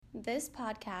This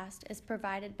podcast is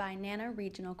provided by Nana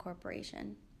Regional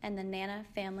Corporation and the Nana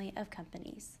family of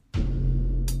companies.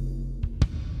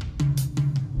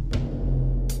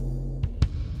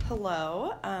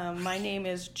 Hello, my name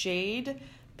is Jade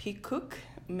Pikuk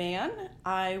Mann.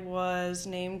 I was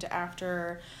named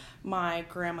after my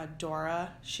grandma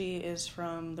Dora. She is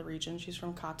from the region. She's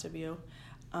from Kotzebue.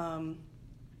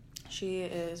 She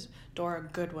is Dora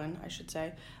Goodwin, I should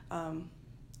say.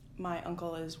 My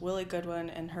uncle is Willie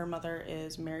Goodwin, and her mother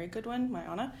is Mary Goodwin, my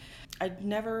Anna. I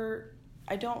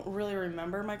don't really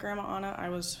remember my grandma Anna. I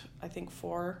was, I think,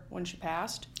 4 when she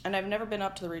passed. And I've never been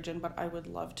up to the region, but I would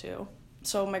love to.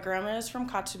 So my grandma is from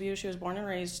Kotzebue. She was born and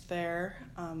raised there.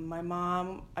 My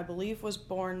mom, I believe, was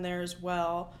born there as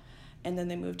well, and then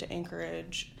they moved to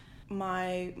Anchorage.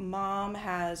 My mom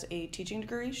has a teaching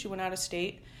degree. She went out of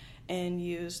state and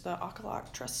used the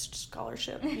Occolok Trust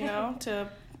Scholarship, to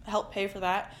help pay for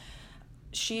that.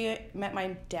 She met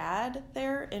my dad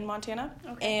there in Montana,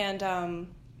 and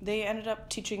they ended up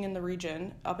teaching in the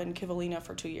region up in Kivalina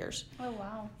for 2 years. Oh,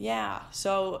 wow. Yeah,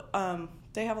 so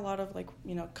they have a lot of,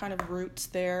 kind of roots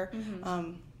there.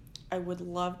 Mm-hmm. I would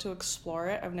love to explore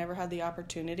it. I've never had the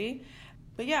opportunity.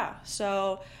 But yeah,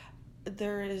 so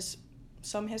there is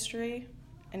some history,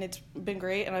 and it's been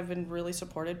great, and I've been really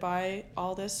supported by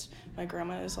all this. My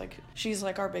grandma is she's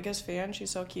our biggest fan.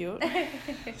 She's so cute.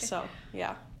 So,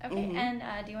 yeah. Okay, mm-hmm. And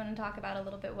do you want to talk about a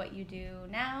little bit what you do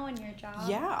now in your job?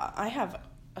 Yeah, I have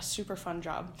a super fun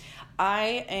job.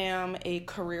 I am a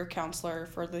career counselor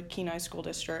for the Kenai School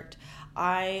District.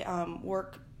 I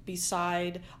work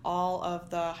beside all of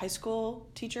the high school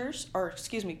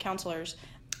counselors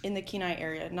in the Kenai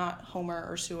area, not Homer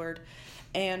or Seward.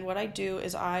 And what I do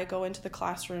is I go into the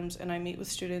classrooms and I meet with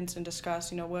students and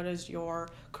discuss, what is your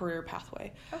career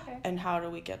pathway? Okay. And how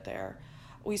do we get there?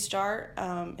 We start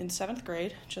in 7th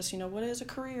grade, just, what is a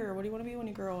career? What do you want to be when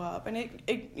you grow up? And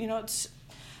it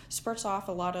spurts off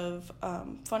a lot of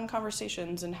fun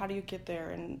conversations and how do you get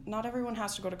there, and not everyone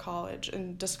has to go to college,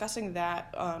 and discussing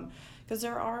that because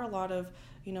there are a lot of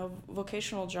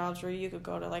vocational jobs where you could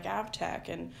go to AvTech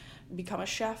and become a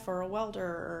chef or a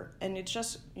welder, and it's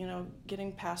just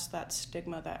getting past that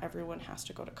stigma that everyone has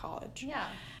to go to college. Yeah.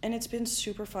 And it's been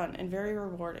super fun and very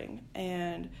rewarding.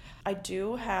 And I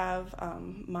do have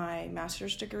my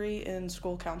master's degree in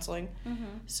school counseling. Mm-hmm.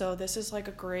 So this is a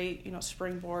great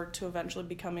springboard to eventually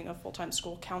becoming a full-time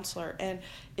school counselor, and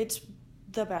it's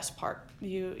the best part.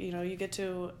 You get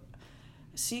to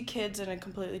see kids in a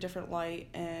completely different light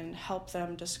and help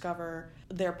them discover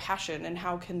their passion and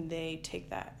how can they take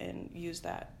that and use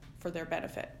that for their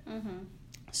benefit. Mm-hmm.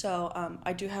 So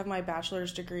I do have my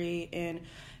bachelor's degree in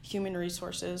human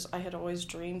resources. I had always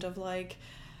dreamed of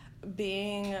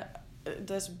being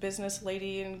this business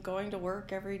lady and going to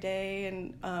work every day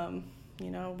and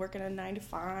working a 9 to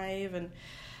 5, and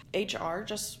HR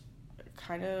just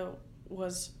kind of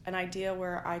was an idea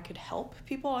where I could help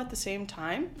people at the same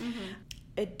time. Mm-hmm.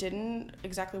 It didn't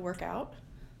exactly work out.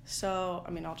 So,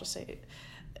 I'll just say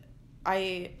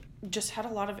I just had a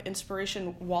lot of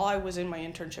inspiration while I was in my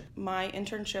internship. My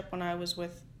internship when I was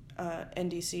with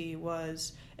NDC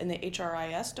was in the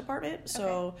HRIS department,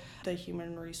 so the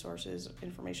Human Resources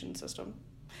Information System.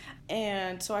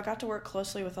 And so I got to work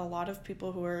closely with a lot of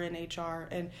people who were in HR,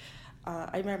 and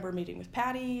I remember meeting with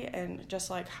Patty and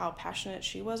just how passionate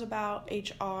she was about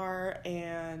HR,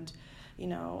 and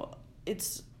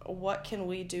it's what can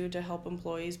we do to help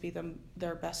employees be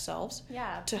their best selves?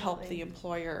 Yeah, to help the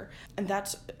employer. And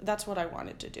that's what I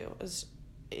wanted to do is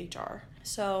HR.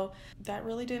 So that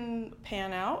really didn't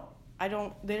pan out.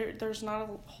 There's not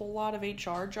a whole lot of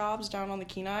HR jobs down on the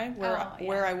Kenai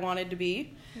where I wanted to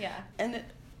be. Yeah. And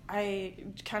I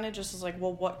kind of just was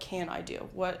well, what can I do?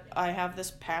 I have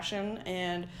this passion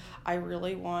and I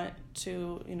really want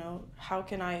to, how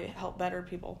can I help better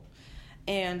people?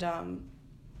 And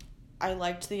I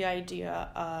liked the idea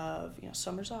of,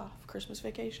 summers off, Christmas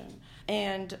vacation.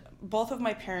 And both of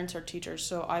my parents are teachers,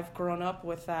 so I've grown up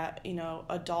with that,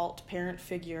 adult parent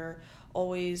figure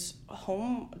always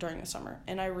home during the summer.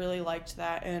 And I really liked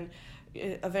that. And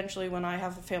eventually when I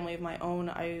have a family of my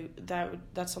own,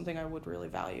 that's something I would really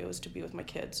value, is to be with my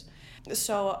kids.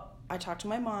 So I talked to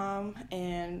my mom,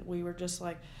 and we were just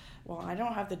well, I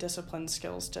don't have the discipline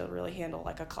skills to really handle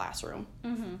a classroom.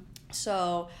 Mm-hmm.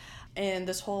 So, and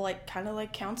this whole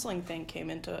counseling thing came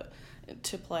into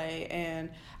play, and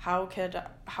how could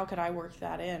I work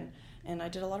that in? And I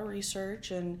did a lot of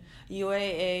research, and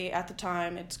UAA at the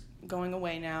time, it's going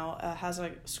away now, has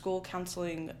a school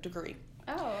counseling degree.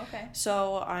 Oh, okay.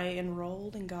 So I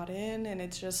enrolled and got in, and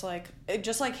it just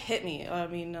hit me. I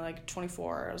mean, like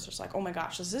 24, I was just like, oh my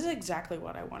gosh, this is exactly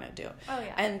what I want to do. Oh,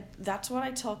 yeah. And that's what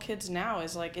I tell kids now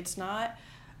is like, it's not,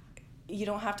 you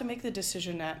don't have to make the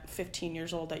decision at 15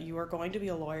 years old that you are going to be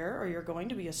a lawyer or you're going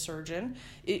to be a surgeon.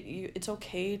 It's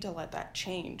okay to let that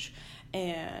change,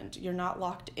 and you're not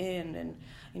locked in. And,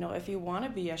 you know, if you want to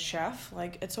be a chef,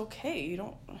 like, it's okay.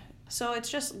 So it's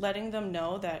just letting them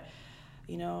know that,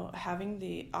 you know, having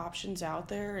the options out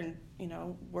there and, you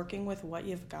know, working with what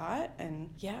you've got. And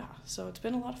yeah, so it's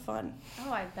been a lot of fun.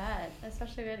 Oh, I bet.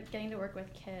 Especially getting to work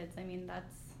with kids. I mean,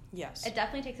 Yes. It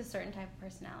definitely takes a certain type of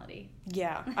personality.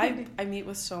 Yeah, I meet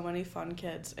with so many fun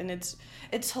kids, and it's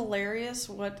hilarious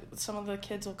what some of the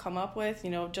kids will come up with,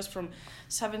 you know, just from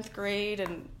 7th grade,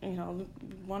 and, you know,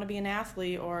 want to be an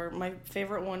athlete. Or my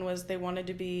favorite one was they wanted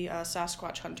to be a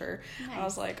Sasquatch hunter. Nice. I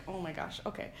was like, oh my gosh,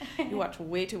 okay, you watch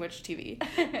way too much TV.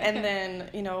 And then,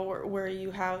 you know, where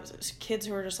you have kids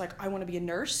who are just like, I want to be a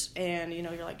nurse, and, you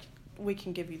know, you're like, we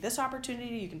can give you this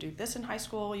opportunity, you can do this in high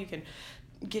school, you can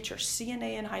get your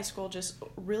CNA in high school, just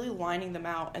really lining them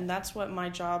out. And that's what my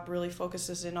job really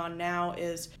focuses in on now,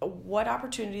 is what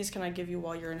opportunities can I give you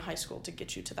while you're in high school to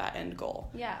get you to that end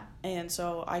goal. Yeah. And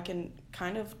so I can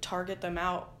kind of target them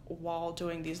out while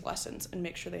doing these lessons and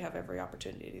make sure they have every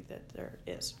opportunity that there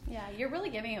is. Yeah, you're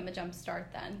really giving them a jump start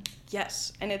then.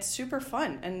 Yes, and it's super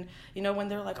fun. And, you know, when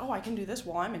they're like, oh, I can do this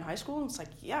while I'm in high school, it's like,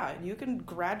 yeah, you can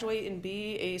graduate and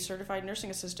be a certified nursing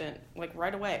assistant, like,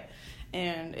 right away.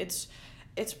 And it's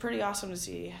pretty awesome to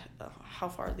see how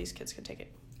far these kids can take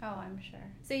it. Oh, I'm sure.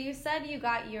 So you said you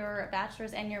got your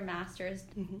bachelor's and your master's.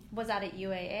 Mm-hmm. Was that at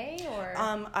UAA or?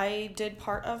 I did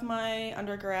part of my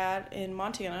undergrad in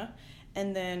Montana,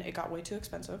 and then it got way too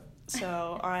expensive.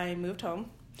 So I moved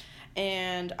home,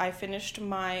 and I finished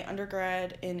my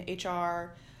undergrad in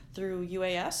HR through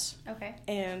UAS. Okay.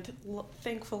 And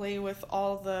thankfully, with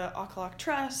all the Occolok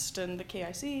Trust and the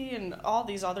KIC and all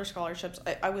these other scholarships,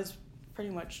 I was pretty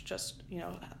much just, you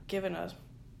know, given a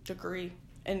degree,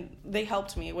 and they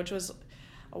helped me, which was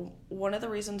one of the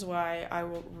reasons why I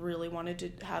really wanted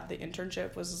to have the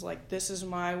internship. Was like, this is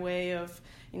my way of,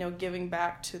 you know, giving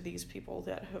back to these people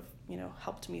that have, you know,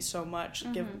 helped me so much,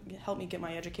 helped me get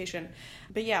my education.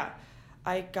 But yeah,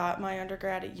 I got my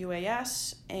undergrad at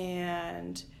UAS,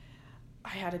 and I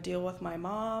had a deal with my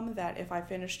mom that if I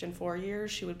finished in 4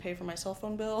 years, she would pay for my cell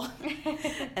phone bill.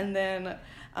 And then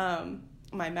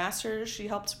my master's, she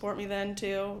helped support me then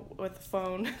too with the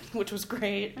phone, which was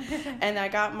great. And I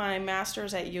got my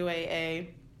master's at UAA,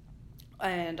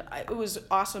 and it was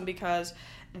awesome because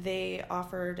they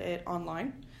offered it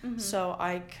online. Mm-hmm. So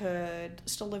I could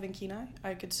still live in Kenai,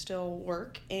 I could still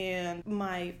work. And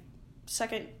my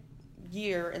second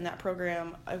year in that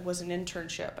program, I was an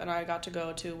internship, and I got to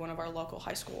go to one of our local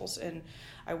high schools, and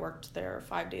I worked there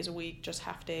 5 days a week, just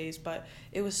half days, but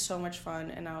it was so much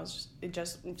fun. And it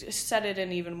just set it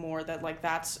in even more that, like,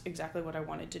 that's exactly what I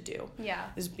wanted to do. Yeah.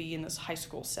 Is be in this high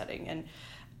school setting. And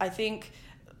I think,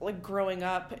 like, growing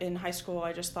up in high school,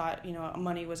 I just thought, you know,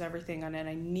 money was everything, and then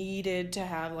I needed to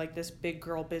have, like, this big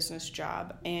girl business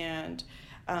job. And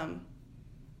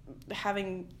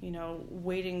having, you know,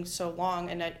 waiting so long,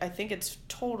 and I think it's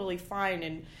totally fine,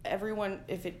 and everyone,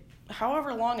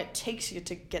 however long it takes you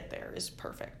to get there is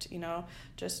perfect, you know,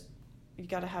 just, you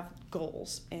got to have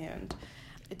goals, and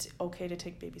it's okay to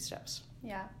take baby steps.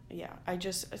 Yeah. Yeah, I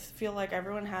just feel like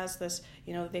everyone has this,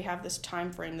 you know, they have this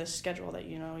time frame, this schedule that,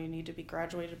 you know, you need to be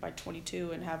graduated by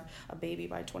 22 and have a baby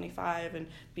by 25 and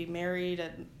be married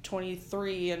at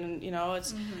 23, and, you know,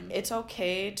 it's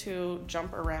okay to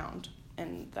jump around.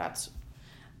 And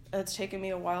it's taken me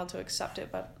a while to accept it,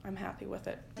 but I'm happy with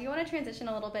it. Do you want to transition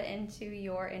a little bit into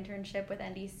your internship with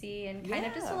NDC and kind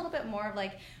of just a little bit more of,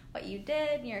 like, what you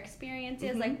did and your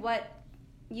experiences, like what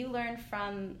you learned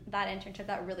from that internship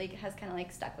that really has kind of,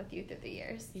 like, stuck with you through the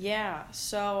years? Yeah,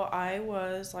 so I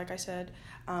was, like I said,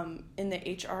 in the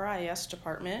HRIS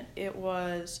department. It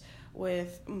was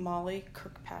with Molly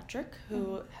Kirkpatrick,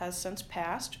 who has since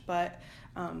passed, but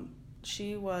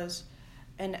she was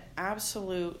an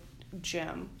absolute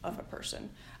gem of a person.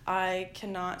 I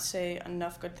cannot say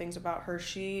enough good things about her.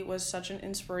 She was such an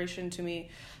inspiration to me.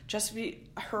 Just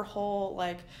her whole,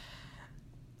 like,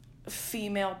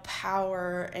 female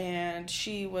power, and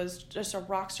she was just a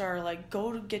rock star. Like,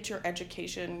 go to get your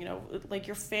education, you know, like,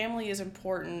 your family is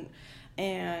important.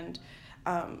 And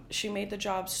she made the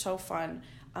job so fun.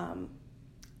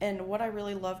 And what I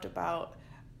really loved about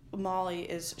Molly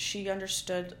is she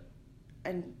understood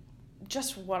and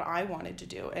just what I wanted to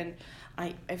do. And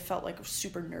I felt like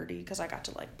super nerdy because I got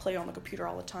to like play on the computer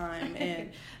all the time and,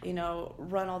 you know,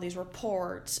 run all these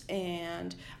reports.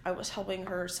 And I was helping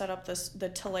her set up the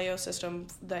Taleo system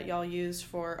that y'all use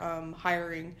for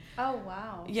hiring. Oh,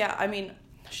 wow. Yeah, I mean,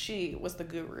 she was the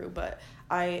guru, but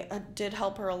I did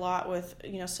help her a lot with,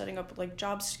 you know, setting up like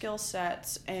job skill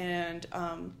sets and,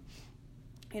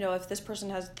 you know, if this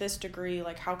person has this degree,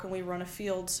 like how can we run a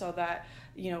field so that,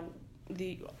 you know,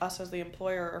 us as the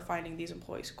employer are finding these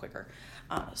employees quicker.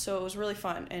 So it was really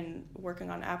fun, and working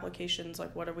on applications,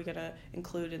 like what are we going to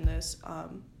include in this.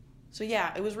 So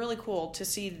yeah, it was really cool to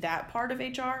see that part of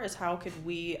HR is how could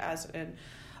we as an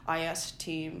IS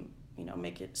team, you know,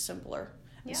 make it simpler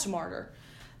and smarter.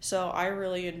 So I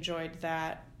really enjoyed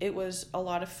that. It was a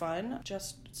lot of fun,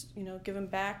 just, you know, giving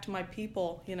back to my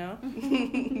people, you know?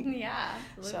 Yeah,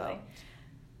 absolutely. So,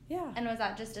 yeah. And was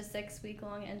that just a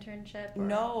 6-week-long internship? Or?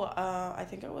 No, I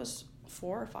think it was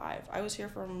 4 or 5. I was here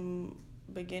from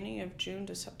beginning of June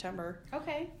to September.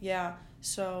 Okay. Yeah.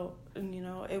 So, you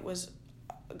know, it was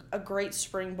a great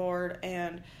springboard,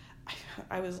 and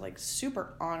I was like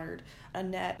super honored.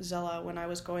 Annette Zella, when I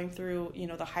was going through, you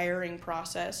know, the hiring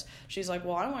process, she's like,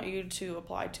 well, I want you to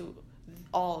apply to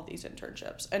all of these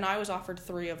internships, and I was offered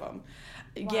 3 of them.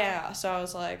 Wow. Yeah, so I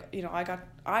was like, you know, I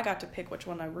got to pick which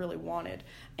one I really wanted,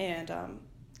 and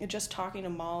just talking to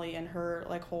Molly and her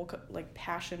like whole like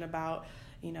passion about,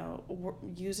 you know,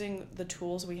 using the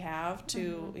tools we have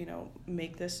to you know,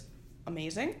 make this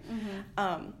amazing.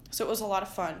 So it was a lot of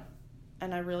fun,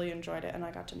 and I really enjoyed it, and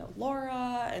I got to know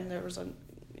Laura, and there was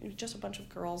just a bunch of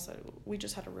girls that we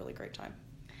just had a really great time.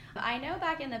 I know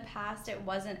back in the past it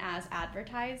wasn't as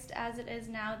advertised as it is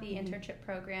now, the internship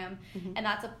program, and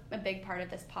that's a big part of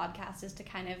this podcast is to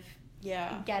kind of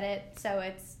get it so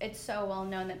it's so well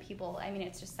known that people, I mean,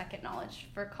 it's just second knowledge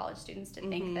for college students to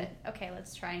think that, okay,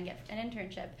 let's try and get an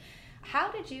internship. How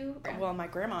did you... Well, my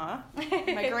grandma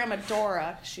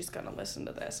Dora, she's going to listen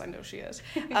to this, I know she is,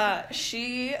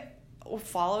 she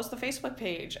follows the Facebook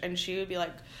page, and she would be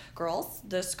like, girls,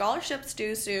 the scholarship's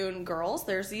due soon, girls,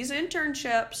 there's these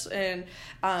internships. And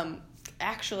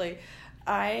actually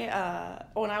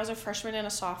when I was a freshman and a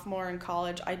sophomore in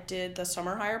college, I did the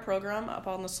summer hire program up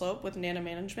on the slope with Nana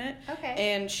Management. Okay.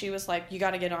 And she was like, you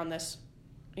got to get on this,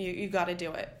 you got to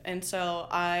do it. And so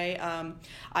I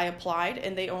applied,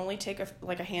 and they only take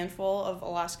a handful of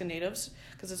Alaska Natives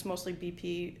because it's mostly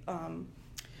BP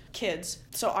kids.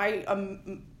 So I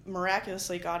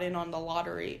miraculously got in on the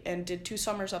lottery and did 2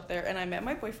 summers up there, and I met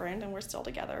my boyfriend, and we're still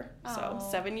together. So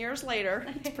 7 years later,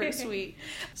 it's pretty sweet.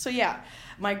 So yeah,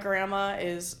 my grandma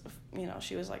is, you know,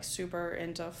 she was like super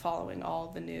into following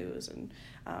all the news, and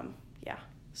yeah,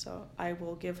 so I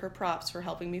will give her props for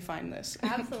helping me find this.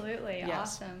 Absolutely.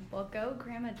 Yes. Awesome. Well, go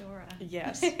Grandma Dora.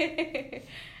 Yes.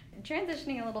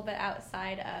 Transitioning a little bit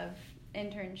outside of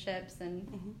internships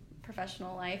and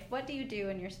professional life, what do you do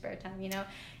in your spare time? You know,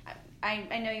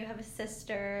 I know you have a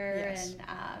sister, yes.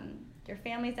 and your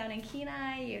family's down in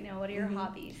Kenai. You know, what are your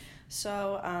hobbies?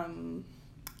 So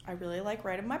I really like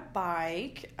riding my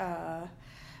bike.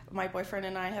 My boyfriend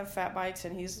and I have fat bikes,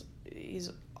 and he's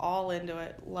all into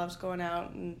it. Loves going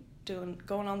out and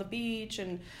going on the beach,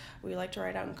 and we like to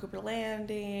ride out in Cooper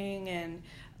Landing, and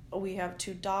we have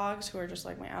 2 dogs who are just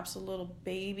like my absolute little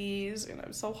babies, and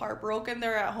I'm so heartbroken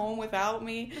they're at home without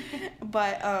me.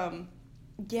 But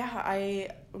yeah, I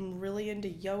am really into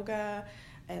yoga,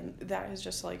 and that has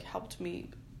just like helped me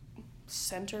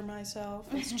center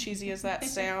myself, as cheesy as that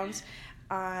sounds.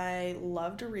 I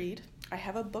love to read. I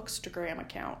have a Bookstagram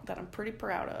account that I'm pretty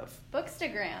proud of.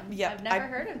 Bookstagram? Yep. I've never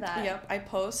heard of that. Yep. I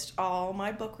post all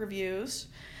my book reviews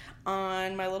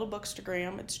on my little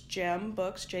Bookstagram. It's Gem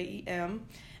Books, Jem.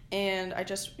 And I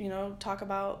just, you know, talk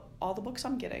about all the books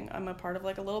I'm getting. I'm a part of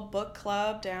like a little book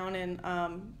club down in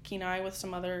Kenai with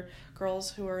some other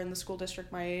girls who are in the school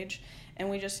district my age. And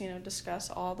we just, you know, discuss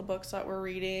all the books that we're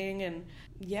reading. And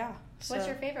yeah. What's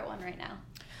your favorite one right now?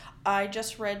 I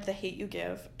just read The Hate U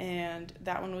Give, and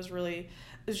that one was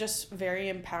just very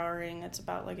empowering. It's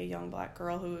about like a young black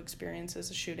girl who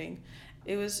experiences a shooting.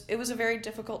 It was a very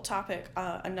difficult topic.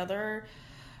 Another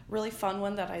really fun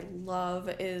one that I love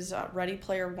is Ready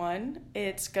Player One.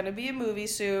 It's gonna be a movie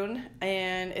soon,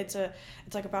 and it's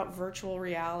like about virtual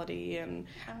reality and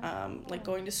like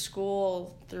going to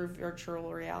school through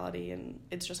virtual reality, and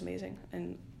it's just amazing.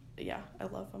 And yeah, I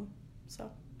love them.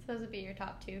 So those would be your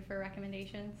top 2 for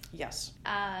recommendations? Yes.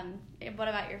 What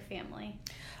about your family?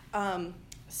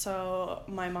 So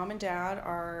my mom and dad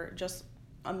are just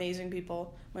amazing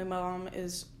people. My mom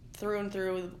is through and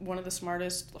through one of the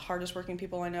smartest, hardest working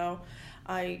people I know.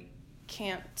 I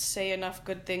can't say enough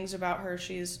good things about her.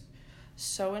 She's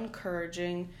so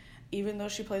encouraging, even though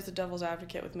she plays the devil's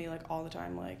advocate with me, like, all the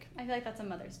time. Like, I feel like that's a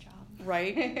mother's job.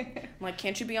 Right? I'm like,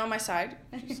 can't you be on my side?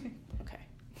 She's like, okay.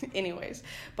 Anyways,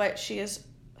 but she is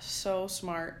so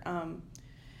smart.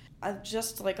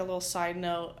 Just, like, a little side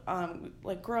note,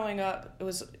 like, growing up,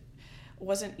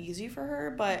 wasn't easy for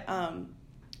her, but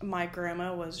my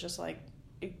grandma was just, like,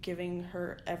 giving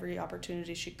her every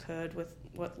opportunity she could with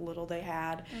what little they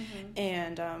had.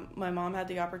 And my mom had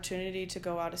the opportunity to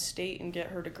go out of state and get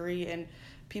her degree, and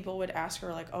people would ask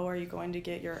her, like, oh, are you going to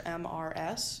get your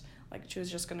MRS? Like, she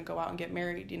was just going to go out and get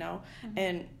married, you know?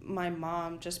 And my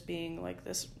mom, just being, like,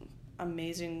 this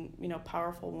amazing, you know,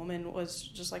 powerful woman, was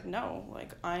just like, no,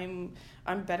 like, I'm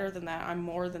better than that, I'm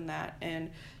more than that.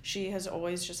 And she has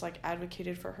always just, like,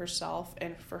 advocated for herself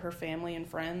and for her family and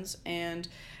friends. And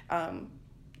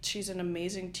she's an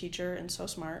amazing teacher and so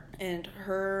smart, and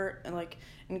her, like,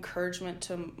 encouragement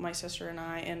to my sister and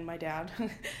I and my dad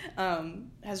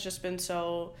has just been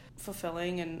so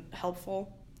fulfilling and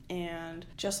helpful. And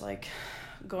just, like,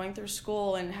 going through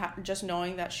school and just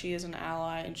knowing that she is an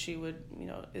ally and she would, you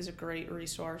know, is a great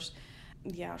resource.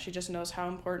 Yeah, she just knows how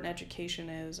important education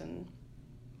is, and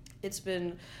it's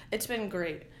been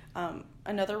great.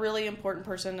 Another really important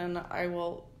person, and I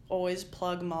will always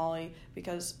plug Molly,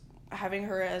 because having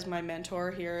her as my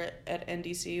mentor here at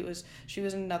NDC, she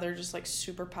was another just, like,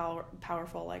 super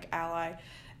powerful, like, ally.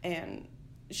 And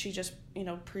she just, you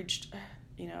know, preached,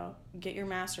 you know, get your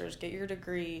master's, get your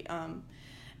degree.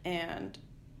 And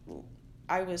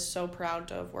I was so proud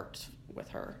to have worked with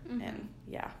her. And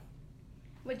yeah.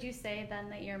 Would you say then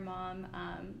that your mom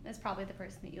is probably the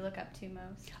person that you look up to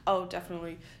most? Oh,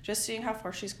 definitely. Just seeing how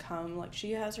far she's come. Like,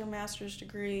 she has her master's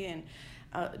degree, and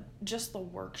just the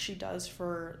work she does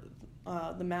for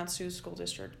the Mat-Su School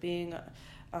District, being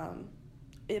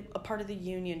a part of the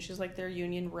union. She's, like, their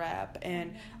union rep.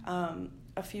 And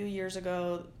a few years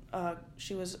ago,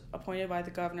 she was appointed by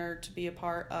the governor to be a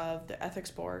part of the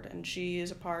ethics board, and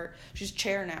she's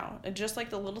chair now. And just, like,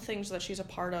 the little things that she's a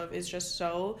part of is just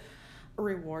so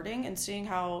rewarding, and seeing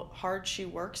how hard she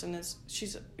works, and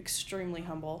she's extremely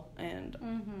humble.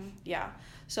 And yeah,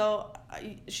 so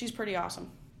she's pretty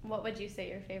awesome. What would you say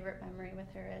your favorite memory with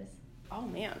her is? Oh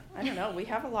man, I don't know. We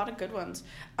have a lot of good ones.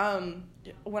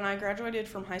 When I graduated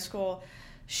from high school,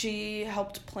 she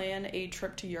helped plan a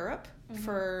trip to Europe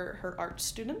for her art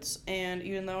students. And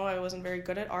even though I wasn't very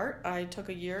good at art, I took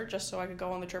a year just so I could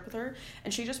go on the trip with her.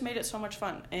 And she just made it so much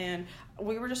fun. And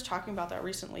we were just talking about that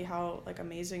recently, how, like,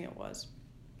 amazing it was.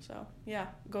 So yeah,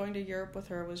 going to Europe with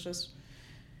her was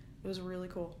really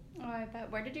cool. Oh, I bet.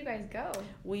 Where did you guys go?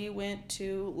 We went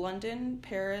to London,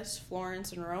 Paris,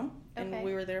 Florence, and Rome. Okay. And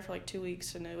we were there for, like, 2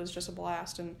 weeks, and it was just a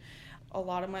blast. And a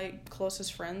lot of my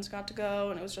closest friends got to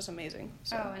go, and it was just amazing.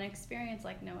 So. Oh, an experience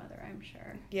like no other, I'm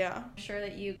sure. Yeah. I'm sure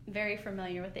that you're very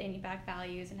familiar with the IndieBack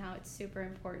values and how it's super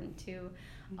important to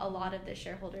a lot of the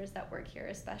shareholders that work here,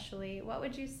 especially. What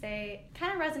would you say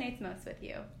kind of resonates most with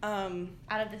you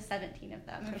out of the 17 of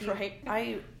them? Right.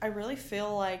 I really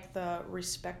feel like the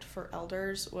respect for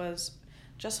elders was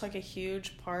just, like, a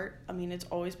huge part. I mean, it's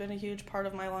always been a huge part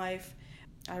of my life.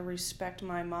 I respect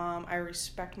my mom. I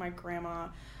respect my grandma.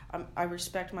 I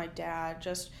respect my dad.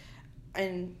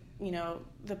 And, you know,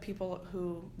 the people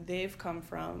who they've come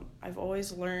from, I've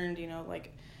always learned, you know,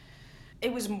 like,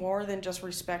 it was more than just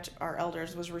respect our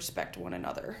elders, it was respect one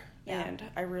another. Yeah. And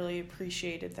I really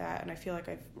appreciated that, and I feel like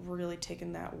I've really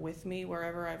taken that with me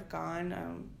wherever I've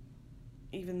gone,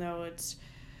 even though it's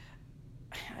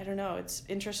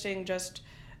interesting just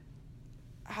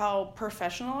how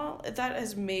professional that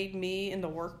has made me in the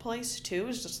workplace too,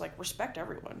 is just, like, respect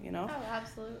everyone, you know? Oh,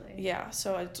 absolutely. Yeah,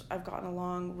 so I've gotten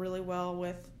along really well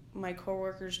with my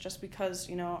coworkers just because,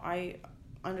 you know, I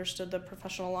understood the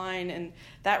professional line, and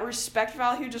that respect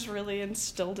value just really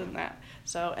instilled in that.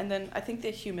 So, and then I think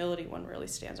the humility one really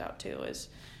stands out too, is,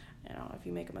 you know, if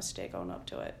you make a mistake, own up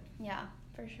to it. Yeah,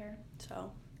 for sure.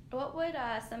 So, what would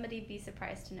somebody be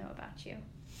surprised to know about you?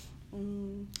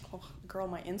 Girl,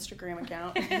 my Instagram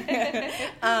account.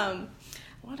 I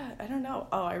don't know.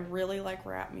 Oh, I really like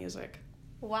rap music.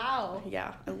 Wow.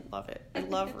 Yeah, I love it. I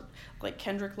love, like,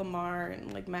 Kendrick Lamar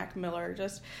and, like, Mac Miller.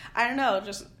 Just, I don't know,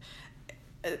 just,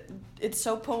 it's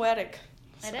so poetic.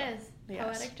 It is.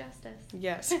 Yes. Poetic justice.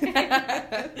 Yes.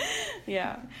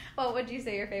 Yeah. What would you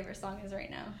say your favorite song is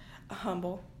right now?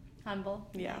 Humble. Humble?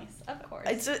 Yeah. Nice. Of course.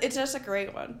 It's just a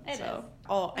great one. It is.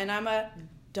 Oh, and I'm a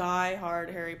die-hard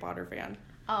Harry Potter fan.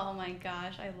 Oh my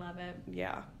gosh, I love it.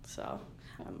 Yeah, so.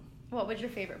 What would your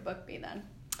favorite book be then?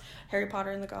 Harry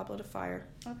Potter and the Goblet of Fire.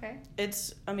 Okay.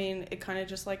 It kind of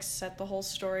just, like, set the whole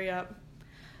story up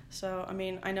So, I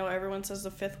mean, I know everyone says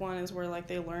the fifth one is where, like,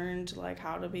 they learned, like,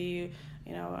 how to be,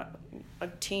 you know, a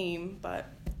team, but,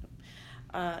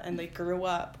 and they grew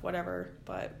up, whatever.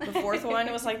 But the fourth one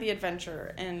was, like, the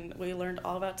adventure, and we learned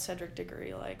all about Cedric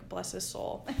Diggory, like, bless his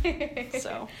soul.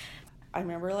 So, I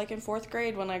remember, like, in fourth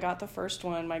grade when I got the first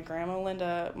one, my grandma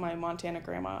Linda, my Montana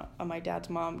grandma, my dad's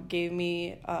mom, gave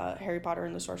me Harry Potter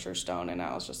and the Sorcerer's Stone, and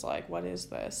I was just like, what is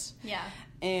this? Yeah.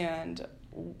 And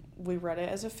we read it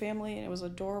as a family, and it was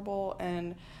adorable,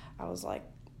 and I was like,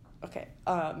 okay,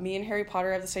 me and Harry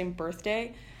Potter have the same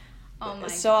birthday. Oh my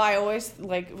so God. I always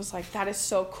like was like, that is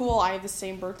so cool. I have the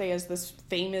same birthday as this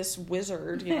famous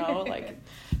wizard, you know, like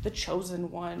the chosen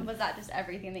one. Was that just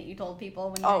everything that you told people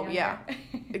when you were younger? Yeah,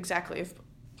 exactly.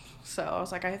 So I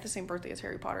was like, I have the same birthday as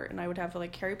Harry Potter, and I would have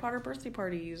like Harry Potter birthday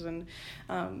parties, and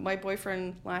my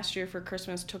boyfriend last year for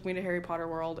Christmas took me to Harry Potter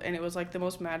World, and it was like the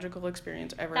most magical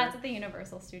experience ever. That's at the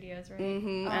Universal Studios, right?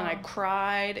 Mm-hmm. Oh. And I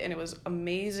cried, and it was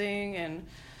amazing, and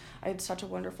I had such a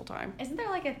wonderful time. Isn't there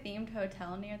like a themed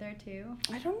hotel near there too?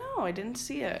 I don't know. I didn't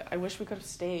see it. I wish we could have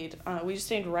stayed. We just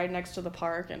stayed right next to the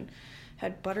park and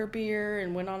had butterbeer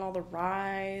and went on all the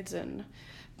rides, and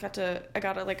I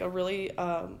got a really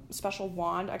special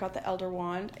wand. I got the Elder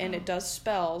Wand, and it does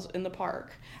spells in the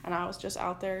park. And I was just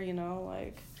out there, you know,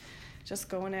 like just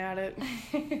going at it.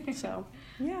 So,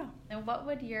 yeah. And what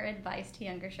would your advice to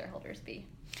younger shareholders be?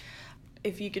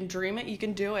 If you can dream it, you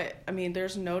can do it. I mean,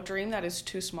 there's no dream that is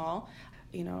too small.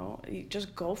 You know, you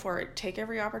just go for it. Take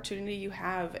every opportunity you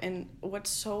have. And what's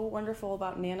so wonderful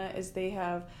about Nana is they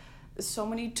have so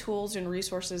many tools and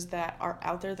resources that are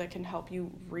out there that can help you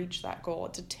reach that goal.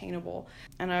 It's attainable.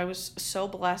 And I was so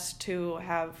blessed to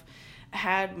have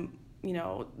had, you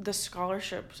know, the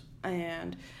scholarships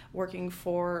and working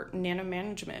for Nana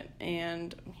Management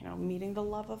and, you know, meeting the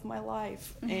love of my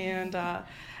life and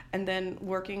then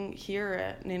working here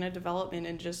at Nana Development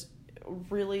and just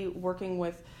really working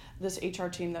with this HR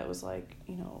team that was like,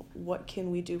 you know, what can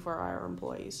we do for our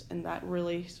employees? And that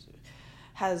really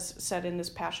has set in this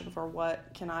passion for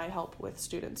what can I help with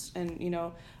students. And, you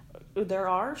know, there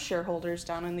are shareholders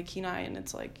down in the Kenai, and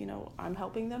it's like, you know, I'm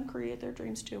helping them create their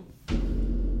dreams too.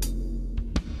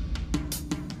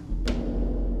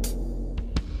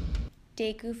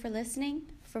 Thank you for listening.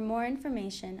 For more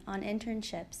information on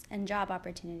internships and job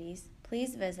opportunities,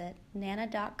 please visit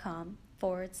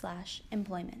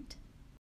nana.com/employment.